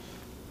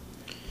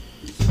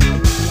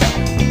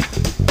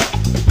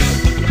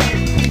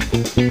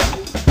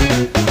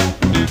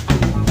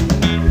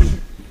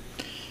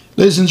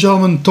Ladies and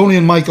gentlemen, Tony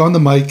and Mike on the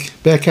mic,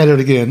 back at it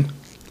again.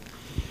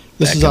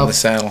 Back in the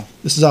saddle.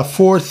 This is our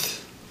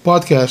fourth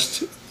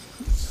podcast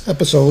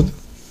episode.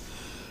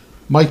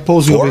 Mike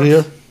Posey over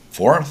here.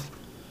 Fourth?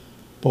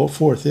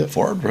 Fourth, yeah.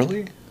 Fourth,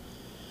 really?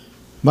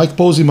 Mike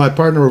Posey, my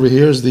partner over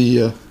here, is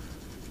the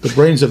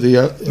brains of the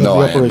operation. No,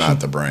 I am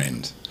not the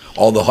brains.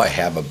 Although I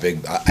have about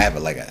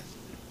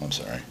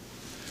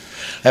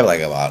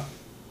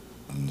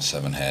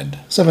 7 head.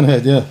 7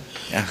 head, yeah.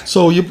 Yeah.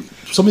 So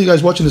some of you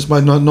guys watching this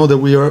might not know that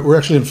we're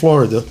actually in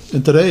Florida,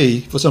 and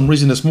today, for some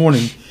reason this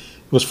morning,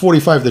 it was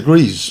 45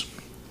 degrees.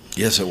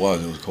 Yes, it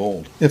was. It was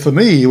cold. And for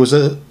me, it was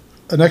an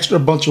extra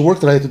bunch of work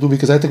that I had to do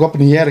because I had to go up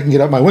in the attic and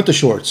get out my winter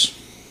shorts.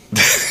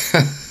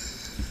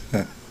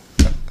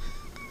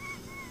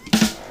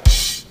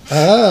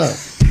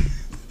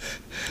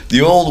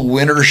 The old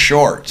winter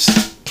shorts.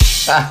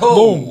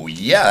 Oh,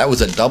 yeah, that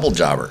was a double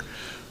jobber.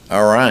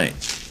 All right.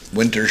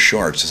 Winter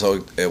shorts.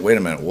 So, wait a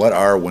minute. What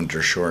are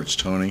winter shorts,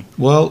 Tony?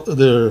 Well,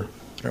 they're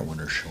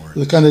winter shorts.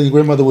 the kind of your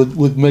grandmother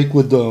would make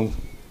with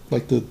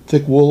like the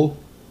thick wool,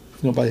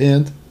 by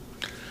hand.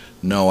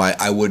 No,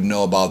 I wouldn't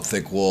know about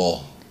thick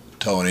wool,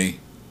 Tony.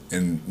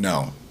 And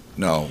no.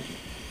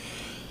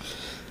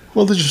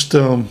 Well, they just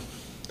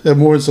have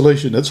more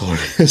insulation. That's all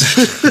it is.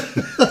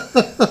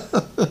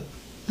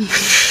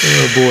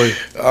 Oh boy!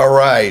 All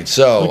right,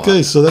 so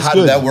that's how good.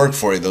 did that work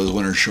for you? Those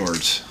winter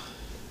shorts?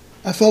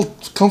 I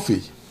felt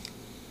comfy.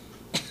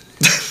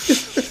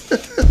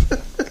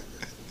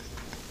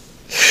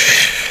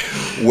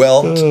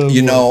 Well,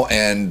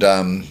 and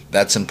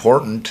that's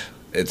important.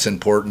 It's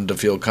important to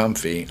feel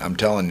comfy. I'm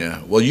telling you.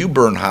 Well, you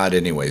burn hot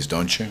anyways,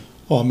 don't you?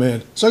 Oh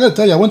man! So I got to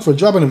tell you, I went for a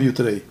job interview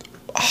today.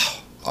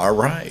 Oh, all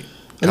right.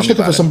 I was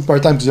looking for something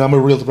part-time because I'm a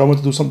realtor, but I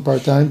wanted to do something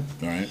part-time.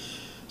 All right.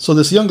 So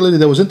this young lady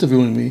that was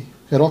interviewing me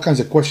had all kinds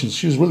of questions.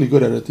 She was really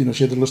good at it.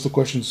 She had a list of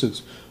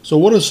questions. So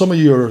what are some of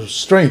your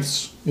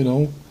strengths,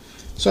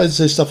 So I'd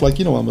say stuff like,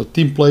 I'm a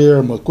team player,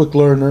 I'm a quick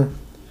learner.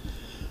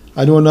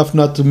 I know enough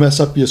not to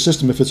mess up your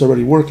system if it's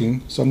already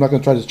working, so I'm not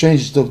going to try to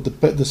change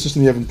the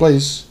system you have in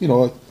place. I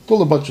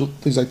told a bunch of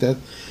things like that.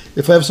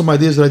 If I have some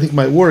ideas that I think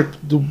might work,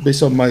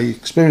 based on my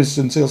experience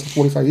in sales for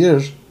 45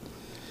 years,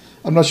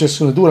 I'm not just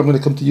going to do it. I'm going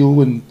to come to you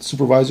and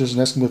supervisors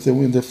and ask them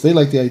if they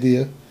like the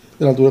idea.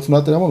 Then I'll do it. If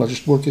not, then I won't. I'll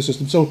just work your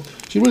system. So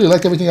she really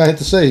liked everything I had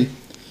to say.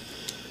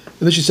 And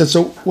then she said,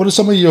 so what are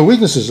some of your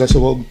weaknesses? I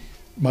said, well,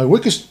 my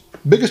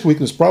biggest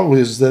weakness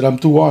probably is that I'm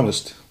too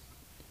honest.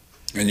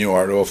 And you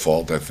are to a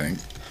fault, I think.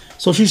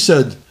 So she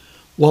said,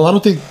 well, I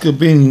don't think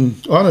being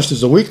honest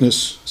is a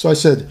weakness. So I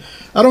said,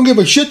 I don't give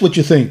a shit what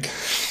you think.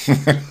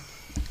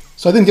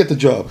 So I didn't get the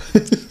job.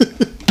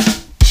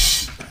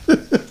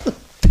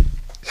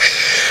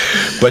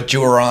 But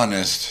you were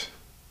honest.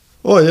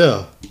 Oh,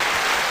 yeah.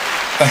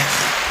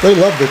 They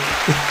loved it.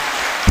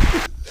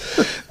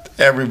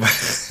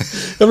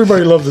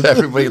 Everybody loved it.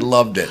 Everybody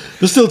loved it.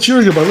 They're still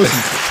cheering about it.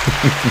 Listen.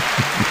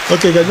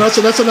 Okay, guys,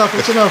 that's enough.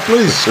 That's enough.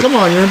 Please, come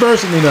on. You're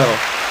embarrassing me now.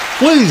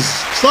 Please,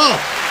 stop.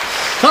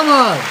 Come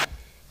on.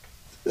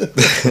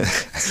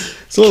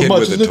 So Kid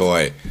much, with a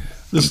toy.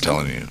 I'm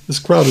telling you. This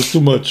crowd is too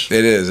much.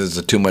 It is. It's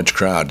a too much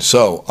crowd.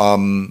 So,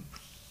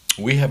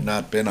 we have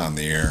not been on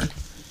the air.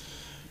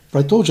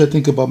 But I told you I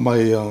think about my...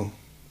 He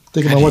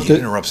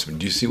interrupts me.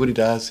 Do you see what he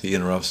does? He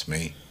interrupts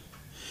me.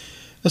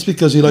 That's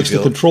because he likes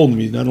to control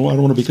me. I don't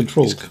want to be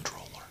controlled. He's a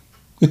controller.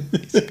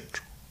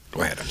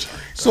 Go ahead. I'm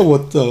sorry. So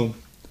what?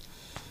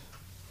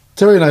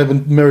 Terry and I have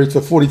been married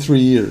for 43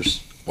 years.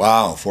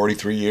 Wow,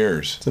 43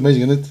 years. It's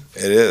amazing, isn't it?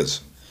 It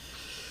is.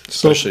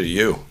 Especially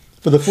you.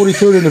 For the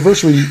 43rd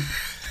anniversary,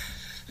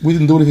 we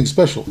didn't do anything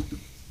special.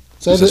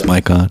 So is this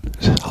mic on?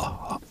 Yeah.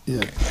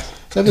 Okay.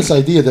 So I have this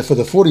idea that for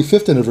the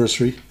 45th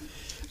anniversary,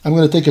 I'm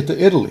going to take it to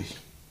Italy.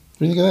 What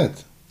do you think of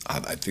that?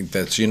 I think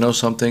that's,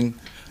 something?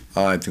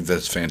 I think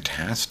that's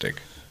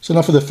fantastic. So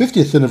now for the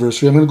 50th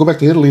anniversary, I'm going to go back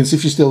to Italy and see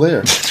if she's still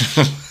there.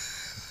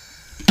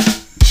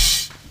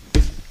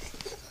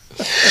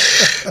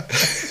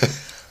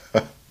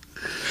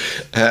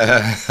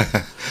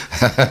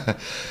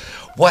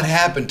 What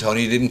happened,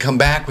 Tony? You didn't come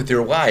back with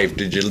your wife.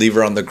 Did you leave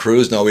her on the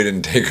cruise? No, we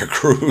didn't take a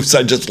cruise.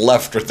 I just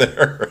left her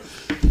there.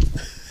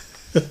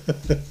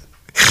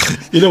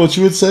 You know what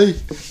she would say?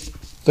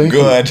 Thank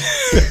Good. you.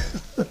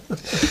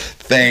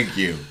 Thank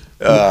you.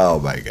 Oh,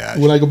 my gosh.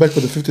 When I go back for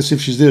the 50th to see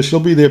if she's there, she'll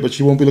be there, but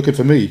she won't be looking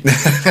for me.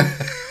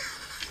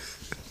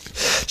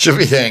 She'll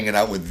be hanging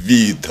out with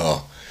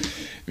Vito.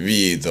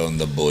 Vito and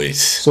the boys.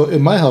 So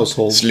in my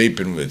household... He'll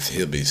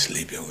be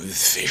sleeping with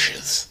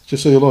fishes.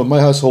 Just so you know, in my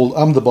household,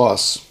 I'm the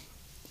boss.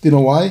 Do you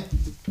know why?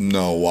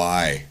 No,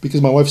 why?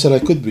 Because my wife said I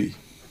could be.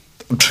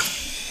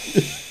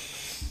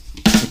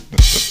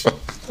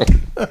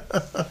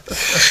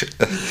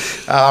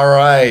 All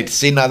right.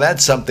 See, now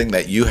that's something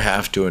that you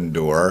have to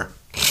endure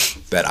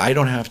that I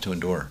don't have to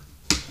endure.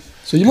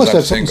 So you must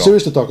have something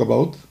serious to talk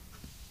about.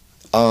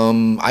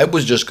 I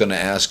was just going to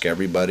ask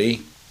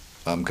everybody,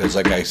 because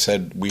like I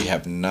said, we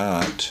have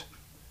not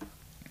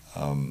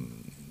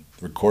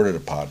recorded a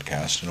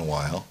podcast in a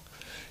while,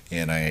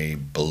 and I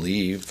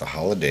believe the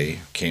holiday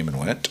came and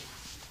went.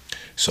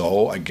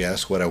 So I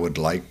guess what I would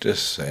like to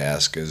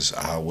ask is,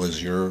 how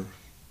was your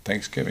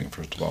Thanksgiving,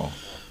 first of all?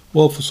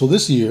 Well, so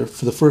this year,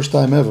 for the first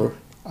time ever,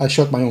 I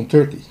shot my own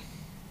turkey.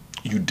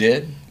 You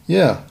did?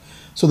 Yeah.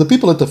 So the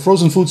people at the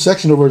frozen food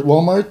section over at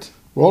Walmart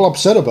were all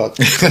upset about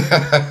it.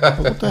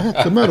 What the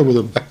heck's the matter with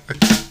them?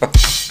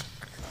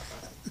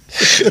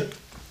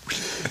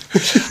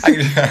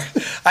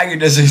 I can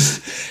just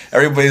see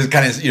everybody's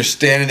kind of, you're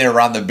standing there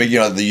around the big,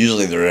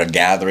 usually they're a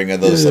gathering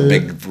of those, a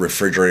big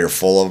refrigerator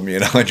full of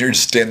them, and you're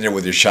just standing there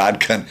with your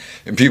shotgun,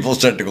 and people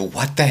start to go,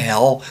 what the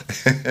hell?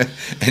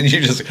 And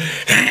you just,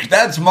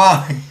 that's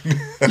mine.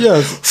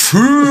 Yeah.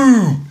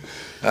 Phew.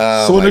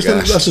 Oh, so when I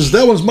says,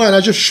 that one's mine,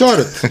 I just shot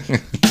it.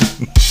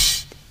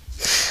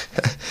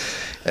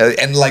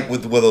 And like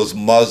with those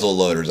muzzle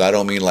loaders, I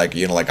don't mean like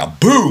like a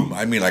boom.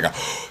 I mean like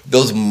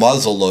those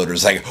muzzle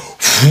loaders, like.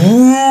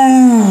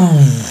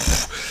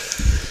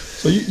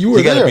 So you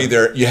were there. You got to be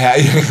there. You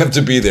have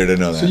to be there to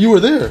know that. So you were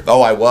there.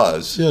 Oh, I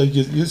was. Yeah,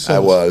 you saw I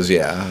was.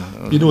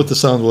 Yeah. You knew what the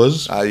sound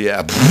was.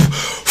 Yeah.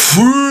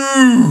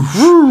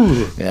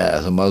 Yeah,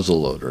 the muzzle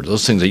loader.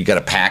 Those things that you got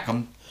to pack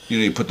them.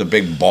 You put the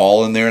big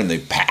ball in there and they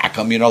pack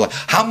them. Like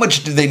how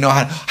much do they know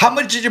how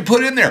much did you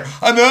put in there?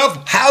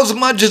 Enough? How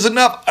much is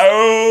enough?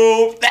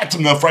 Oh, that's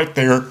enough right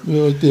there.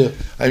 Yeah.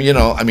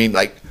 I mean,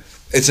 like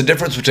it's a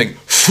difference between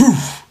phew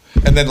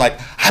and then like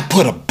I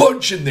put a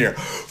bunch in there.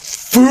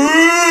 Phew.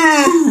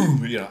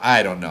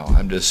 I don't know.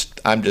 I'm just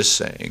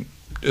saying.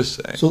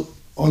 Just saying. So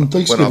on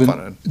Thanksgiving, went off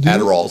on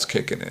Adderall's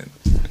kicking in.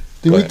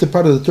 Do you eat the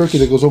part of the turkey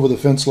that goes over the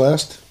fence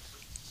last?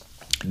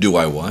 Do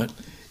I what?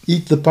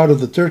 Eat the part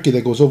of the turkey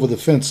that goes over the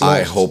fence last.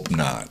 I hope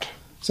not.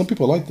 Some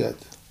people like that.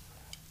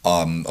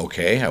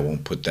 Okay, I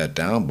won't put that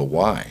down, but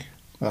why?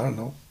 I don't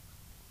know.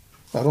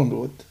 I don't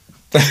do it.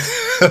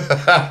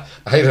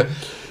 I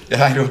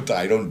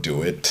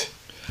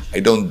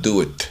don't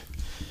do it.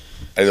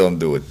 I don't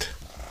do it.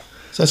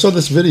 So I saw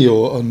this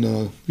video on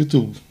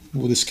YouTube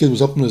where this kid was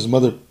helping his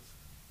mother,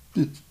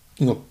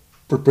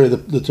 prepare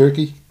the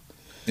turkey.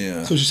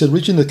 Yeah. So she said,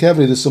 reach in the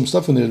cavity, there's some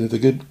stuff in there, the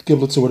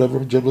giblets or whatever,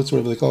 giblets,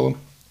 whatever they call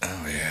them.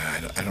 Oh,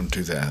 yeah, I don't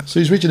do that. So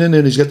he's reaching in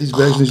there and he's got these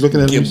bags and he's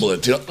looking at them.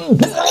 Giblets.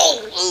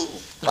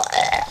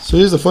 So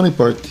here's the funny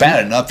part.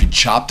 Bad enough you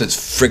chopped his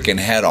freaking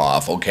head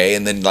off, okay,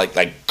 and then like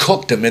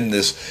cooked him in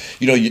this,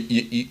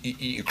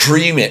 you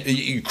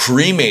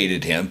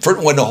cremated him.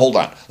 Hold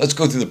on, let's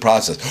go through the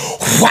process.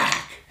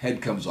 Whack!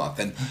 Head comes off,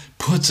 then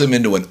puts him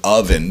into an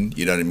oven,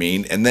 you know what I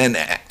mean? And then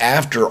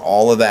after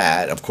all of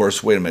that, of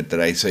course, wait a minute, did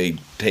I say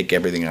take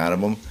everything out of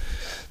him?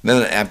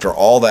 Then after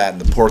all that,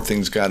 the poor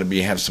thing's got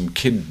to have some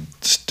kid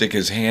stick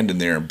his hand in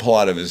there and pull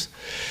out of his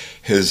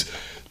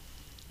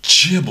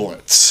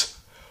giblets.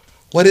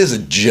 What is a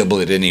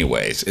giblet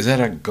anyways? Is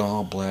that a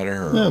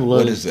gallbladder or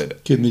what is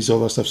it? Kidneys, all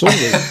that stuff. So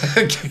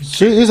anyway,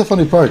 so here's the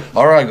funny part.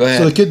 All right, go ahead.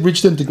 So the kid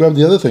reached in to grab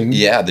the other thing.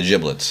 Yeah, the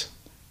giblets.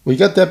 Well, he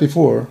got that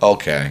before.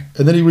 Okay.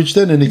 And then he reached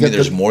in and he got.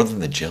 There's more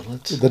than the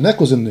giblets? The neck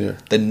was in there.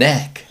 The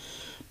neck.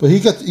 But he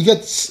got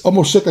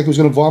almost sick, like he was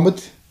going to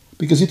vomit,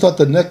 because he thought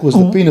the neck was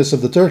the penis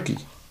of the turkey.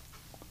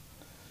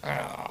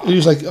 He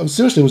was like,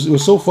 seriously, it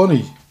was so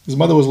funny. His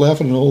mother was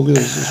laughing and all this.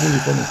 It was really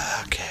funny.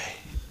 Okay.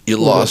 You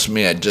lost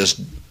me at just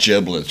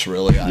giblets,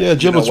 really. Yeah,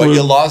 giblets.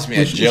 You lost me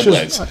at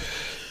giblets.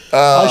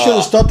 I should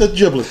have stopped at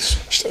giblets.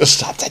 Should have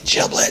stopped at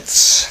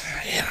giblets.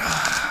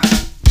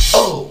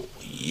 Oh.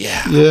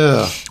 Yeah.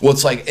 Yeah. Well,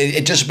 it's like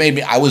it just made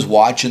me. I was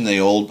watching the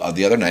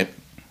other night.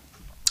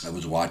 I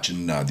was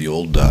watching the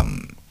old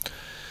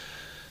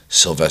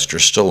Sylvester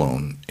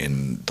Stallone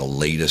in the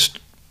latest.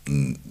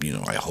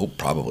 I hope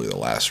probably the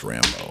last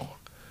Rambo.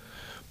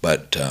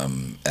 But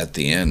at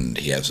the end,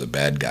 he has a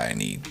bad guy,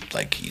 and he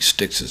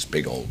sticks his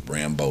big old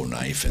Rambo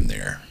knife in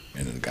there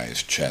into the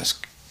guy's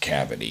chest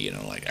cavity, and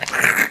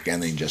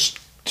he just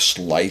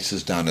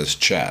slices down his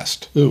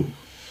chest. Ooh.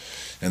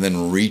 And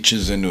then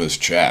reaches into his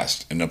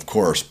chest and, of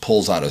course,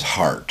 pulls out his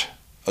heart.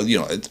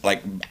 It's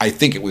like, I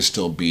think it was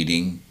still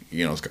beating,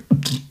 it's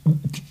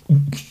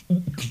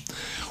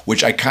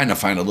which I kind of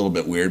find a little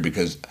bit weird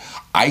because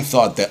I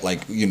thought that,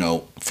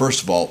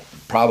 first of all,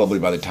 probably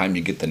by the time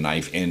you get the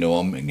knife into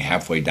him and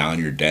halfway down,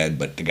 you're dead,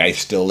 but the guy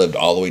still lived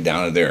all the way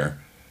down to there.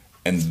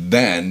 And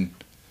then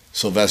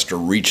Sylvester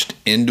reached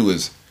into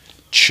his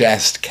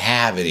chest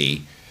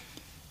cavity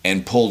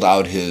and pulled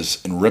out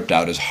and ripped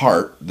out his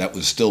heart that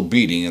was still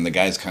beating, and the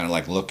guy's kind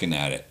of looking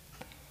at it.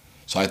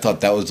 So I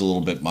thought that was a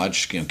little bit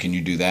much. Can you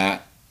do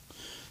that?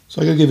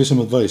 So I gotta give you some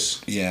advice.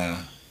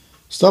 Yeah.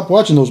 Stop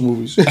watching those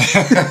movies.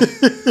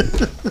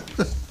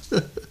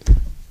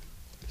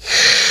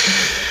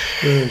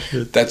 Oh,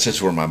 shit. That's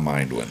just where my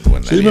mind went.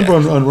 So you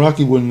remember on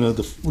Rocky when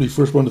he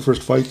first won the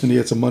first fight and he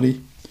had some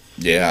money?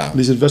 Yeah. And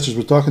these investors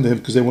were talking to him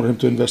because they wanted him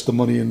to invest the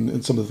money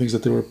in some of the things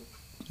that they were,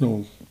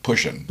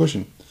 pushing.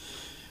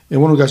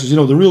 And one of the guys says,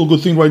 the real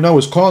good thing right now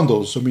is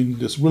condos. I mean,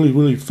 it's really,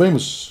 really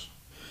famous.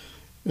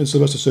 And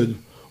Sylvester said,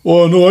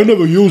 oh, no, I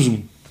never use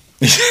them.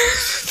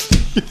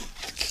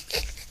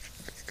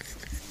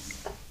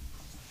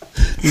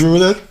 You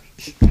remember that?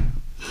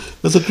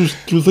 That's a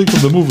true thing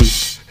from the movie.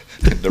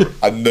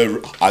 On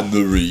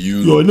the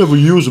reunion. Yo, I never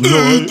use them.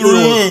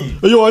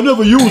 Yo, I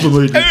never use them,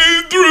 lady.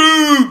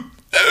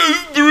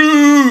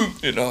 Andrew,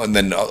 you know, and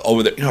then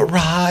over there, you know,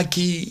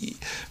 Rocky,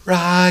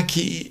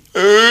 Andrew.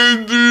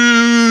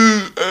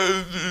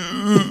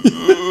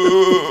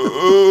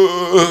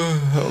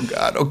 Oh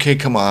God. Okay,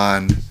 come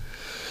on.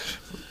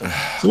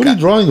 So what are you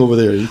drawing over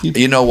there?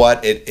 You know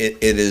what? It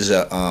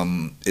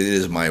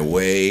is my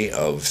way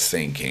of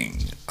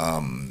thinking.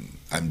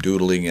 I'm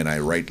doodling and I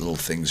write little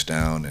things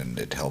down, and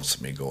it helps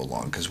me go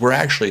along. Because we're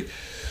actually,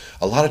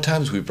 a lot of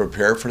times we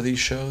prepare for these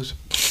shows,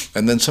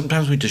 and then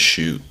sometimes we just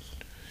shoot.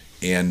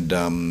 And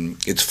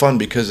it's fun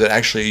because it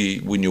actually,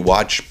 when you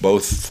watch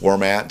both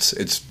formats,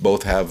 it's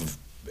both have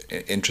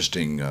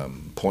interesting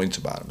points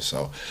about them.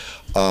 So,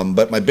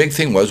 but my big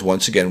thing was,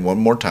 once again, one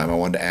more time, I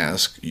wanted to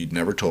ask. You'd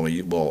never told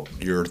me. Well,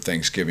 your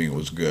Thanksgiving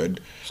was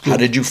good. How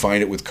did you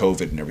find it with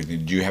COVID and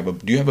everything? Do you have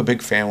a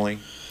big family?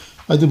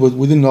 I did, but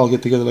we didn't all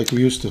get together like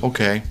we used to.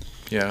 Okay.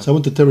 Yeah. So I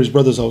went to Terry's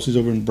brother's house. He's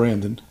over in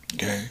Brandon.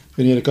 Okay.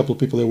 And he had a couple of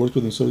people that worked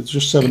with him, so it's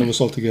just 7 of us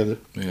all together.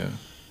 Yeah.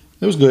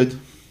 It was good.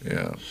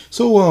 Yeah.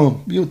 So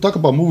you talk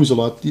about movies a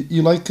lot.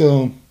 You like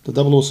the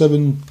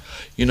 007?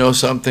 You know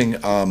something?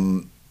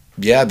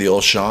 Yeah, the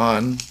old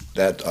Sean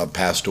that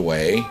passed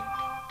away.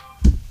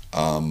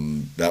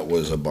 That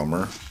was a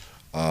bummer.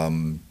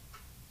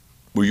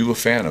 Were you a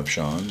fan of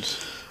Sean's?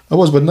 I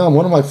was, but now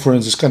one of my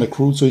friends is kind of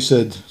crude, so he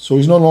said, so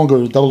he's no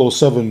longer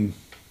 007,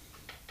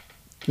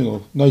 you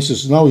know,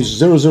 nicest. Now he's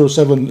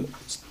 007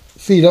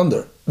 feet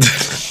under.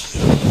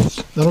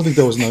 I don't think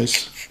that was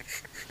nice.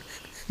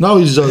 Now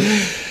he's,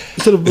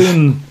 instead of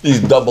being...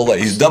 He's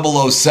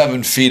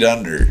 007 feet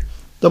under.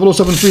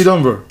 007 feet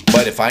under.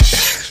 But if I...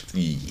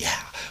 Yeah.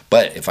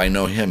 But if I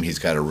know him, he's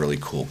got a really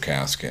cool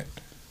casket.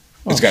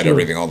 It's got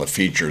everything, all the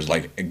features,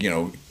 like, you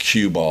know,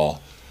 cue ball.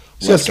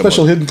 He's got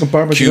special hidden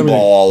compartments. Cue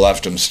ball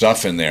left him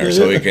stuff in there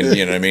so he can,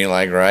 you know what I mean?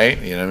 Like, right?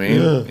 You know what I mean?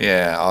 Yeah.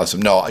 Yeah,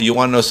 awesome. No, you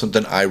want to know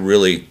something? I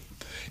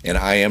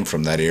am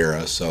from that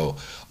era, so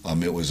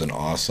it was an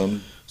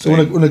awesome So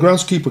when the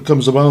groundskeeper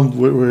comes around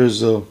where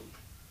his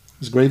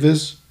grave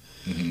is,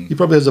 he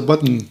probably has a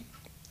button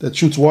that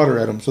shoots water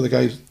at him, so the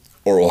guy...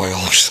 Or oil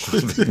or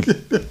something.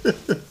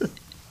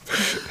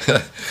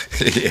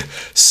 Yeah.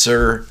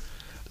 Sir,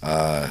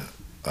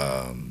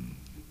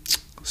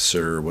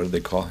 what did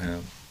they call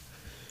him?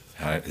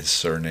 His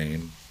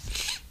surname,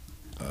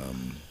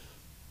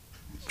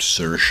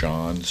 Sir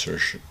Sean, Sir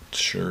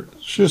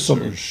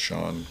something.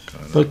 Sean.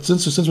 But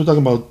since we're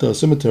talking about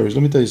cemeteries,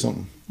 let me tell you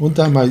something. One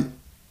time I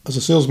was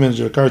a sales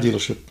manager at a car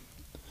dealership,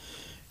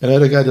 and I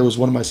had a guy that was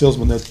one of my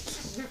salesmen that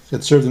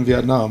had served in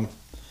Vietnam.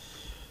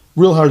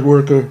 Real hard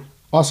worker,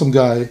 awesome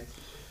guy,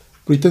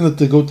 but he tended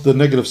to go to the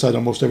negative side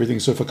on most everything.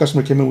 So if a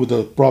customer came in with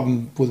a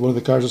problem with one of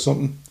the cars or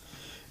something,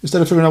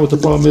 instead of figuring out what the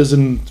problem is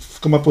and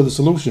come up with a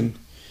solution,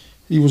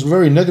 he was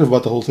very negative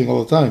about the whole thing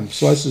all the time.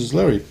 So I says,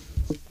 Larry,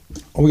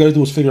 all we got to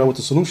do is figure out what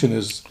the solution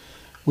is.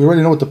 We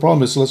already know what the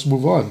problem is, so let's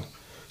move on.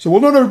 He said,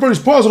 well, not everybody's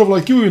positive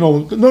like you, you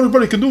know. Not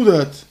everybody can do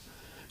that.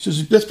 He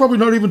says, that's probably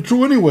not even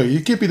true anyway. You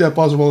can't be that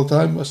positive all the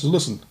time. I said,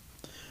 listen,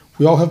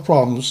 we all have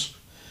problems.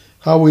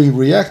 How we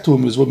react to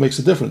them is what makes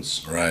a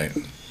difference. Right,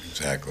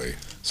 exactly.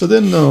 So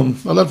then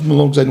I left him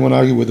alone because I didn't want to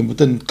argue with him. But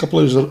then a couple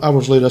of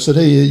hours later, I said,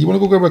 hey, you want to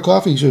go grab a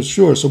coffee? He said,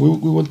 sure. So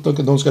we went to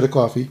Dunkin' Donuts, got a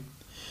coffee.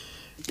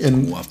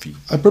 And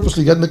I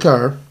purposely got in the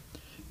car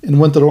and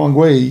went the wrong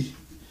way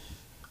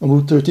on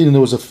Route 13, and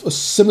there was a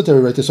cemetery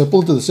right there. So I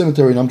pulled into the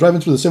cemetery, and I'm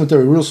driving through the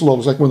cemetery real slow. It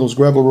was like one of those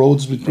gravel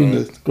roads between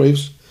the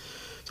graves.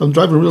 So I'm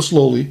driving real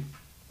slowly,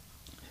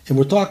 and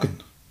we're talking.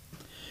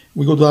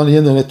 We go down the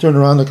end, and I turn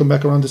around, and I come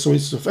back around this way.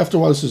 So after a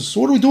while, he says,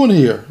 so what are we doing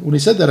here? When he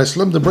said that, I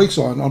slammed the brakes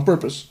on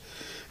purpose.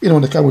 You know,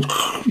 when the car was,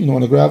 you know,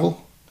 on the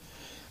gravel.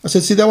 I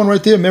said, see that one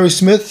right there, Mary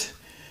Smith?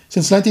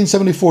 Since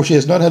 1974, she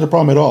has not had a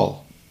problem at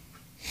all.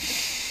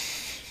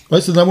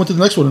 Right, so then I went to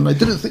the next one, and I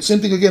did the same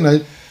thing again.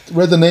 I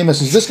read the name. I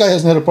says, this guy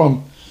hasn't had a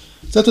problem.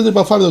 So after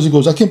about 5 of those, he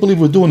goes, I can't believe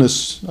we're doing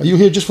this. Are you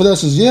here just for that? I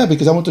says, yeah,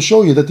 because I want to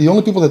show you that the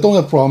only people that don't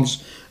have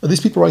problems are these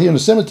people right here in the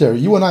cemetery.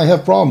 You and I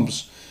have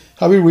problems.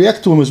 How we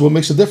react to them is what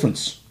makes a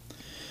difference.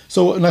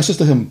 So, and I says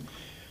to him,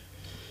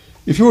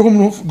 if you were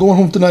going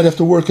home tonight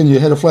after work and you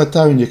had a flat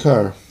tire in your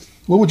car,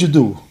 what would you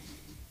do?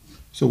 He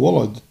said,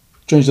 well, I'd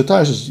change the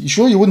tire. I says, you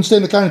sure you wouldn't stay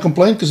in the car and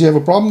complain because you have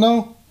a problem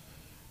now?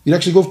 You'd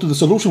actually go to the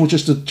solution, which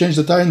is to change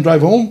the tire and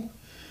drive home?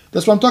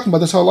 That's what I'm talking about.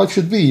 That's how life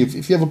should be.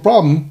 If you have a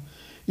problem,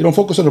 you don't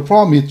focus on the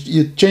problem.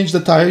 You change the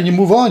tire and you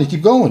move on. You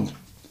keep going.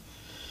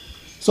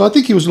 So I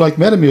think he was like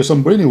mad at me or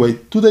something. But anyway,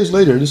 2 days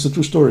later, this is a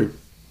true story.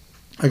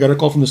 I got a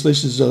call from the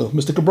station. Says,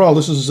 Mr. Cabral,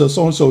 this is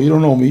so-and-so. You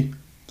don't know me.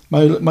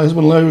 My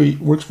husband Larry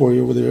works for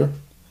you over there.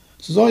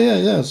 He says, oh,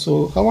 yeah.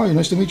 So how are you?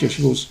 Nice to meet you.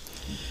 She goes,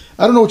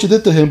 I don't know what you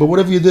did to him, but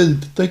whatever you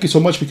did, thank you so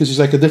much because he's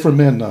like a different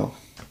man now.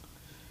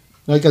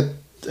 I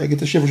get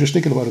the shivers just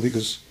thinking about it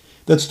because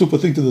that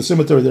stupid thing to the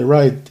cemetery they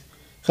ride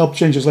helped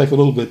change his life a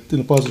little bit in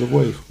a positive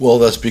way. Well,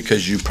 that's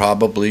because you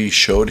probably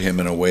showed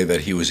him in a way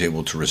that he was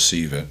able to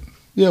receive it.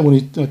 Yeah, when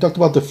he talked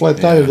about the flat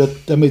tire,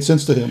 that made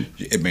sense to him.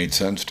 It made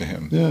sense to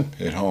him. Yeah.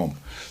 At home.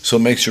 So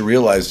it makes you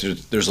realize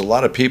there's a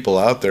lot of people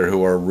out there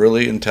who are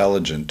really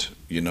intelligent.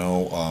 You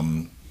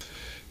know,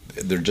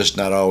 they're just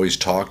not always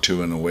talked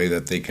to in a way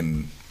that they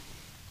can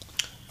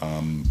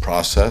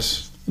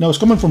process. And I was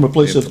coming from a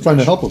place of trying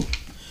to help him.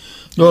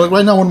 No, like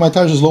right now, one of my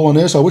tires is low on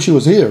air, so I wish he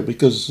was here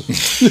because.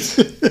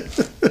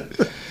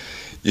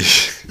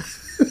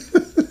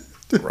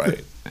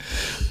 Right.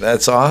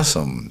 That's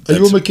awesome. Are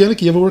you a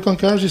mechanic? You ever work on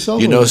cars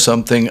yourself? You know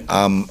something?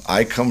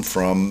 I come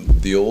from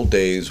the old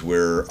days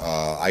where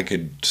I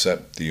could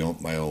set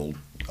my old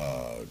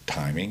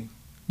timing.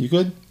 You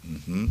could?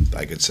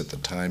 I could set the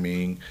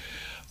timing.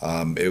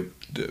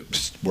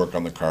 Work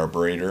on the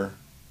carburetor.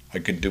 I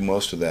could do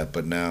most of that,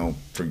 but now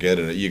forget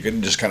it. You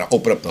can just kind of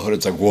open up the hood.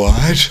 It's like,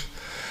 what?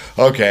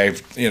 Okay,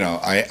 you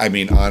know. I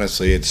mean,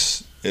 honestly,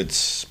 it's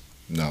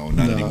not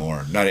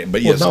anymore.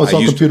 But yes, now it's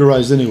all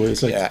computerized anyway.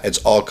 It's like, yeah, it's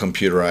all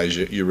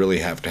computerized. You really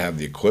have to have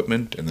the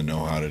equipment and the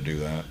know-how to do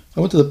that. I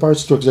went to the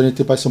parts store because I needed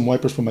to buy some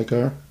wipers for my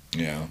car.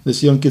 Yeah.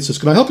 This young kid says,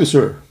 "Can I help you,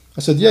 sir?"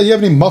 I said, "Yeah. You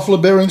have any muffler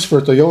bearings for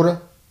a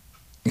Toyota?"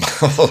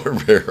 Muffler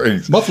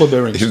bearings. Muffler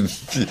bearings.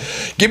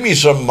 Give me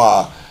some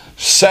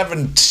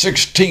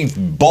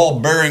 7/16 ball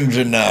bearings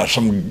and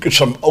some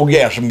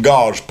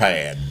gauze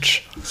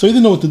pads. So he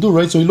didn't know what to do,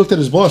 right? So he looked at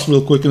his boss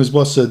real quick, and his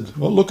boss said,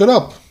 "Well, look it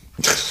up."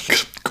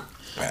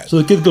 So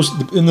the kid goes,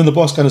 and then the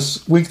boss kind of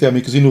winked at me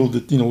because he knew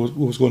that what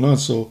was going on.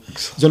 So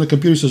he's on the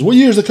computer. He says, "What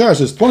year is the car?" I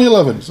says,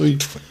 "2011." So he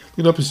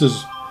get up. He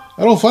says,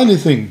 "I don't find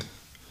anything."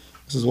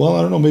 I says, "Well,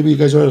 I don't know. Maybe you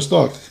guys are out of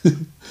stock."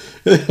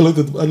 I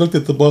looked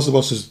at the boss. The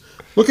boss says,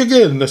 "Look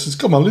again." And I says,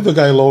 "Come on, leave the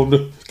guy alone.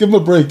 Give him a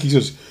break." He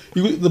says,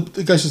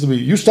 the guy says to me,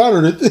 "You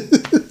started it."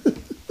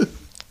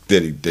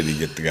 Did he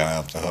get the guy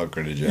off the hook,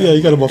 or did you? Yeah,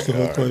 he got him off the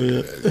hook.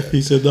 Yeah.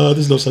 He said, "No,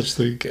 there's no such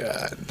thing."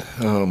 God,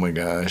 oh my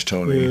gosh,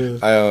 Tony!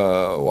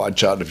 Yeah.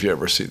 Watch out if you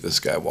ever see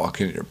this guy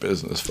walk into your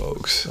business,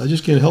 folks. I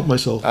just can't help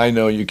myself. I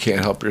know you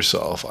can't help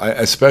yourself.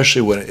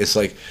 Especially when it's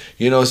like,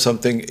 you know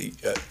something.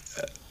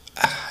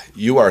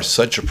 You are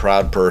such a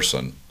proud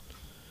person.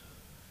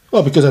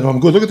 Well, because I know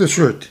I'm good. Look at this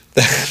shirt.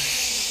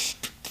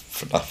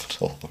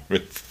 Phenomenal.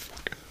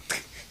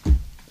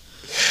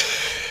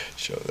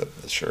 Show them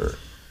the shirt.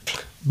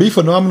 Be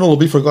phenomenal or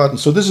be forgotten.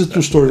 So this is a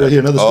true story right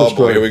here. Another true story.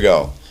 Oh boy, here we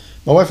go.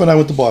 My wife and I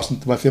went to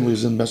Boston. My family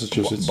is in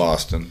Massachusetts.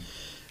 Boston.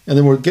 And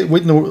then we're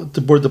waiting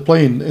to board the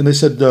plane. And they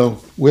said,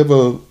 we have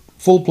a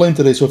full plane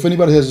today. So if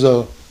anybody has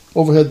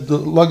overhead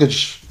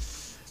luggage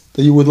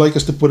that you would like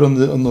us to put on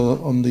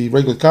the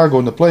regular cargo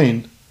in the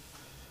plane,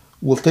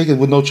 we'll take it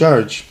with no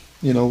charge.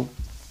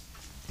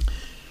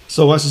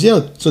 So I says,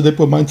 yeah. So they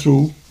put mine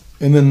through.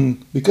 And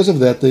then because of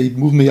that, they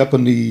moved me up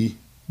on the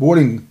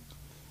boarding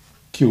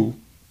queue.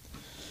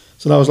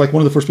 So I was like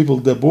one of the first people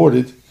that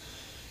boarded,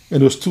 and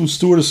there was two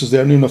stewardesses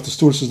there. I don't even know if the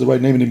stewardess is the right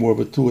name anymore,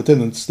 but two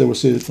attendants. They were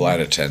sitting. Flight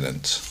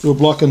attendants. They were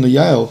blocking the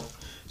aisle.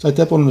 So I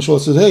tapped one on the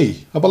shoulder and said,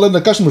 "Hey, how about letting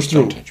the customers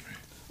through?" Don't touch me.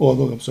 Oh,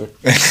 no, I'm sorry.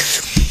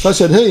 So I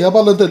said, "Hey, how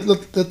about letting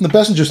the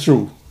passengers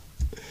through?"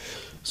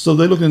 So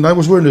they looked, and I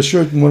was wearing a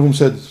shirt, and one of them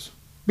said,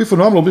 "Be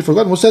phenomenal, be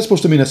forgotten." What's that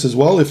supposed to mean? I says,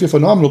 "Well, if you're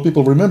phenomenal,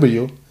 people remember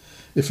you.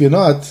 If you're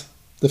not,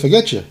 they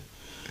forget you."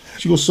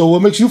 She goes, "So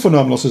what makes you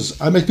phenomenal?" I says,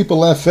 "I make people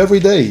laugh every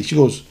day." She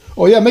goes,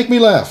 "Oh yeah, make me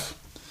laugh."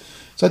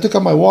 So I took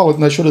out my wallet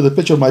and I showed her the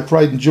picture of my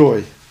pride and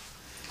joy.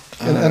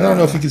 And I don't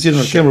know if you can see it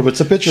on the camera, but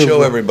it's a picture Show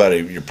of... everybody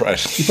your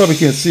pride. You probably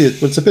can't see it,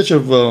 but it's a picture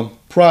of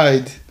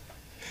pride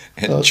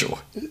And joy.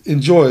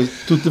 and joy.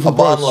 Two different A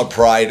bottle parts. of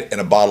pride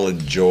and a bottle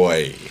of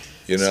joy.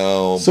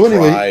 So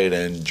anyway, pride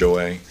and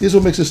joy. Here's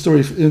what makes this story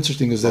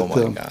interesting is that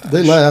gosh.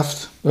 they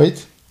laughed,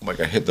 right? Oh my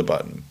God, hit the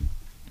button.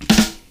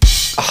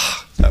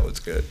 That was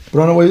good. But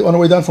on our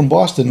way down from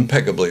Boston...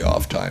 Impeccably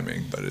off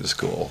timing, but it's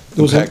cool.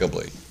 There was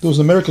Impeccably. There was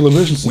an medical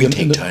emergency. We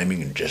take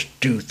timing and just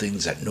do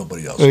things that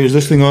nobody else Oh, is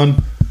this thing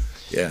on?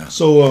 Yeah.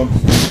 So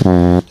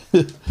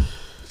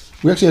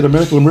we actually had a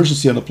medical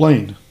emergency on the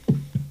plane.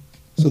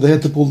 So they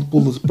had to pull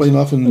the plane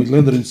off and we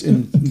landed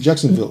in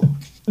Jacksonville.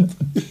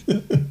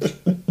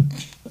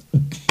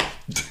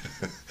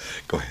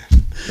 Go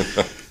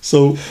ahead.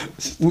 So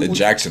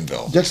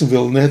Jacksonville,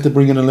 and they had to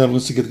bring in an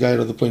ambulance to get the guy out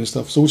of the plane and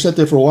stuff. So we sat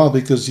there for a while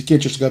because you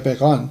can't just get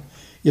back on.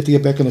 You have to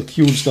get back in the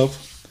queue and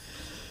stuff.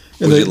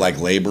 And was he like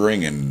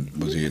laboring and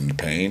was he in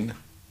pain?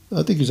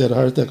 I think he had a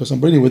heart attack or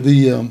something. But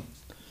anyway,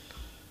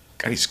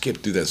 God, he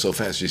skipped through that so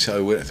fast. You saw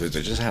he went. I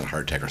just had a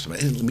heart attack or something.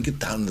 Hey, let me get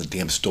down to the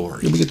damn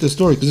story. Let me get this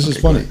story because this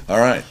is funny. All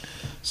right.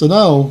 So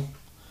now,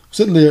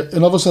 sitting there,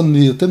 and all of a sudden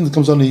the attendant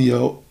comes on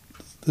the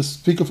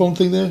speakerphone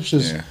thing there. She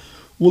says,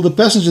 "Will the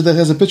passenger that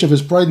has a picture of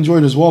his pride and joy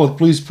in his wallet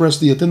please press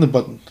the attendant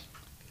button?"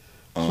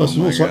 Oh so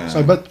my God. So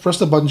I press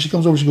the button. She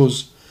comes over. She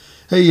goes,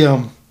 "Hey,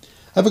 I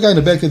have a guy in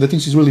the back there that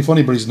thinks he's really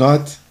funny, but he's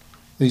not.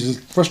 And he's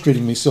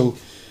frustrating me. So,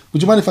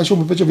 would you mind if I show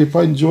him a picture of your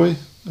pride and joy?"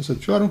 I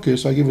said, "Sure, I don't care."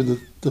 So I gave her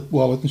the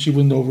wallet, and she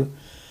went over. And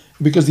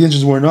because the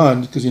engines weren't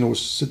on, because we're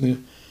sitting there,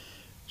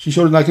 she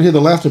showed it, and I could hear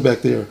the laughter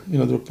back there.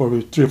 There were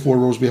probably 3 or 4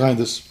 rows behind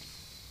us.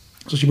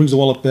 So she brings the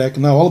wallet back,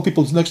 and now all the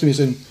people next to me are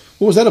saying,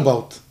 "What was that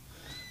about?"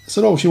 I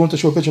said, oh, she wanted to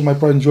show a picture of my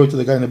pride and joy to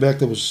the guy in the back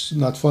that was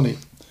not funny.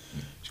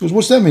 She goes,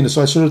 what's that mean?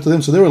 So I showed it to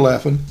them, so they were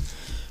laughing.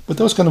 But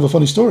that was kind of a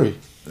funny story.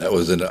 That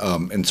was an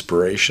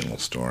inspirational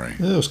story.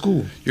 Yeah, it was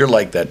cool. You're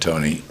like that,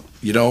 Tony.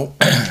 You know,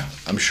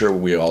 I'm sure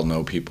we all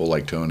know people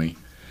like Tony.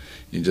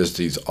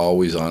 He's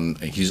always on.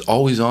 He's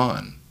always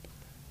on.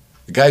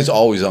 The guy's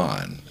always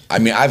on. I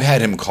mean, I've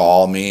had him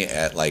call me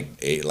at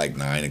like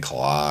 9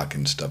 o'clock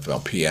and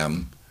stuff,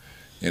 PM.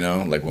 You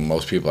know, like when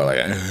most people are like,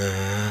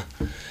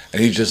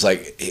 and he's just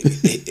like,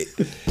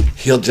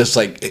 he'll just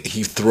like,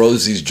 he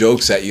throws these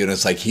jokes at you, and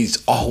it's like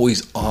he's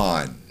always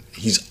on.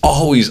 He's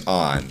always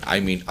on. I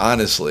mean,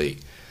 honestly.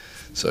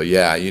 So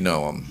yeah, you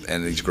know him,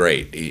 and he's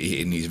great.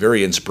 And he's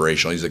very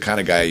inspirational. He's the kind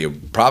of guy you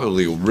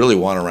probably really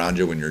want around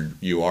you when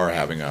you are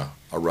having a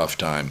rough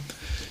time.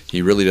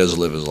 He really does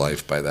live his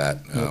life by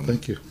that.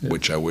 Thank you. Yeah.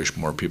 Which I wish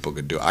more people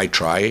could do. I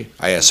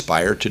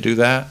aspire to do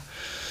that,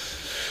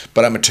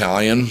 but I'm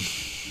Italian,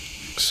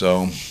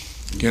 so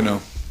you know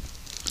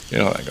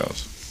how that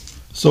goes.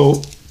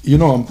 So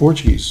I'm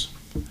Portuguese.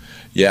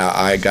 Yeah,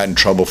 I got in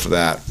trouble for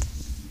that.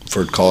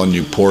 For calling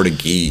you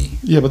Portuguese.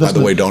 Yeah, but that's by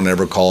the way, don't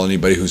ever call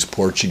anybody who's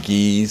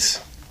Portuguese.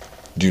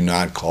 Do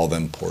not call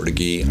them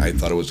Portuguese. I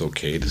thought it was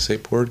okay to say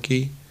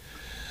Portuguese,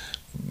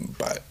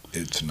 but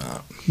it's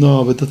not.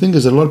 No, but the thing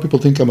is that a lot of people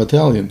think I'm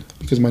Italian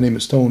because my name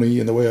is Tony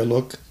and the way I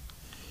look.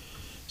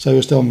 So I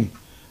always tell them,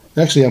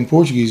 actually, I'm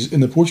Portuguese,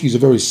 and the Portuguese are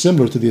very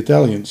similar to the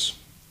Italians.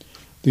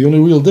 The only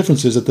real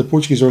difference is that the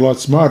Portuguese are a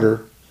lot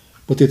smarter,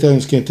 but the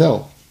Italians can't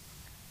tell.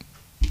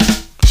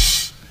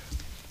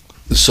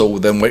 So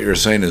then, what you're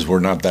saying is we're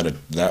not that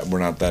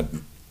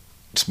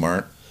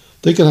smart.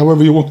 Take it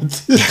however you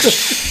want.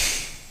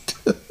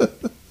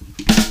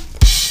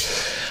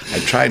 I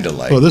tried to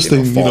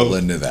fall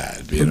into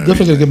that. I'm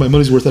definitely gonna get my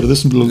money's worth out of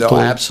this little No,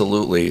 toy.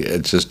 absolutely.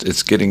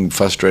 It's getting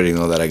frustrating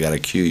though that I got to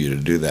cue you to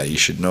do that. You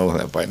should know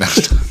that by now.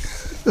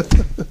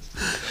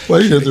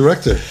 Well, you're a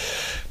director.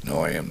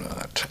 No, I am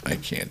not. I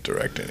can't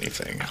direct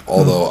anything.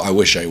 Although I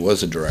wish I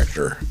was a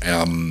director.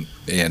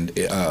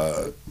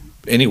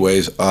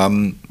 Anyways,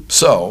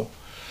 so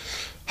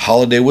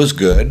holiday was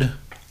good.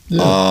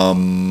 Yeah.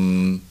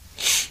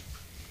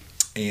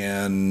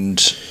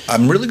 And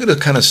I'm really going to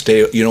kind of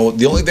stay, the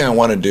only thing I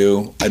want to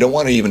do, I don't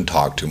want to even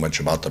talk too much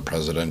about the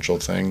presidential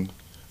thing.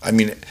 I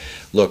mean,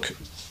 look,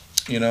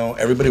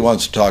 everybody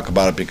wants to talk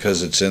about it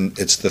because it's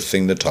the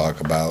thing to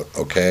talk about,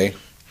 okay?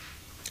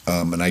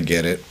 And I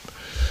get it.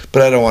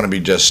 But I don't want to be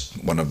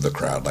just one of the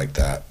crowd like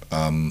that.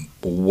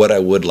 What I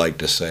would like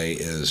to say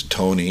is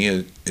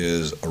Tony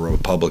is a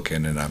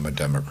Republican and I'm a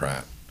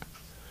Democrat.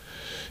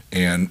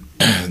 And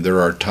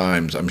there are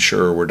times, I'm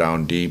sure we're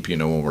down deep,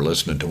 when we're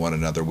listening to one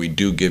another, we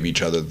do give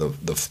each other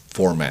the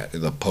format,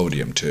 the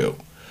podium too.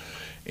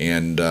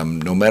 And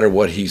no matter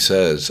what he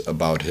says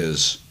about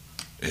his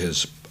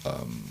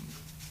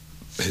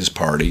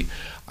party,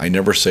 I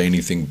never say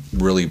anything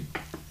really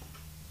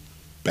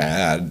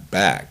bad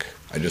back.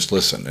 I just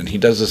listen, and he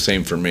does the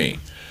same for me.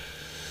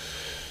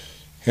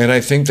 And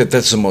I think that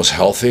that's the most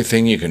healthy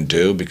thing you can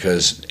do,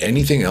 because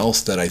anything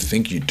else that I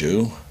think you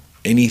do,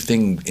 any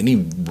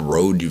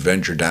road you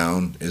venture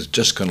down is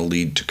just going to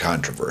lead to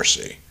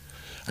controversy.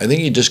 I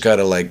think you just got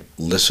to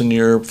listen to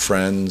your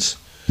friends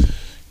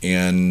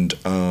and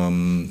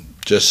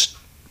just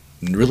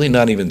really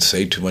not even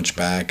say too much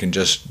back and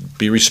just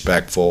be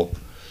respectful.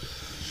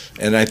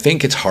 And I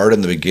think it's hard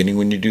in the beginning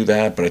when you do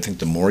that, but I think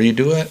the more you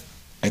do it,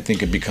 I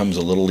think it becomes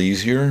a little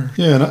easier.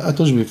 Yeah, and I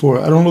told you before,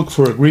 I don't look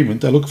for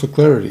agreement, I look for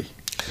clarity.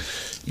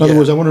 In other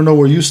words, I want to know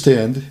where you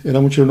stand, and I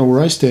want you to know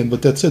where I stand,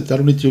 but that's it. I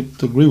don't need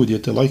to agree with you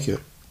to like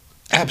you.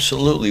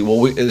 Absolutely.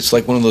 Well, it's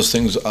like one of those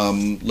things,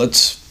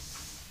 let's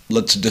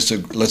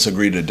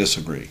agree to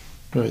disagree.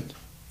 Right.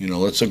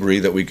 Let's agree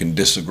that we can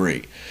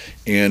disagree.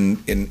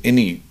 And in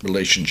any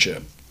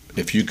relationship,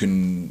 if you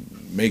can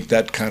make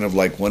that kind of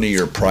like one of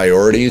your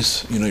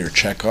priorities, your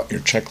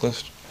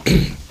checklist,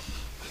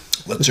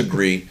 let's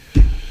agree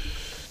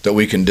that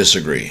we can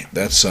disagree.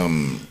 So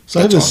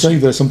I have this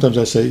saying that sometimes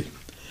I say,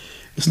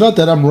 it's not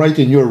that I'm right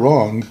and you're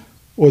wrong,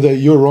 or that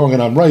you're wrong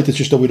and I'm right, it's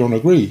just that we don't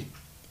agree.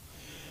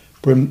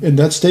 But in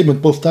that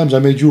statement, both times I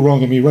made you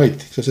wrong and me right.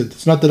 I said,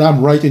 it's not that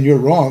I'm right and you're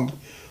wrong,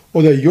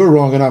 or that you're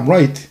wrong and I'm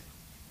right.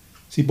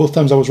 See, both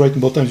times I was right and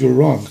both times you were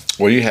wrong.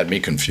 Well, you had me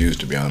confused,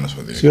 to be honest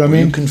with you. See what I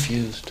mean? Were you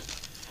confused?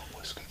 I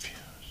was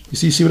confused.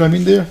 You see what I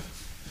mean there?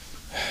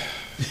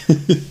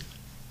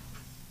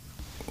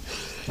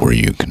 Were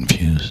you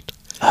confused?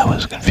 I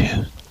was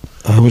confused.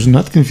 I was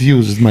not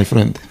confused, my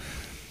friend.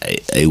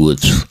 I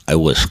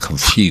was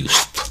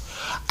confused.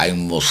 I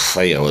must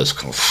say I was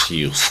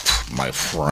confused, my friend.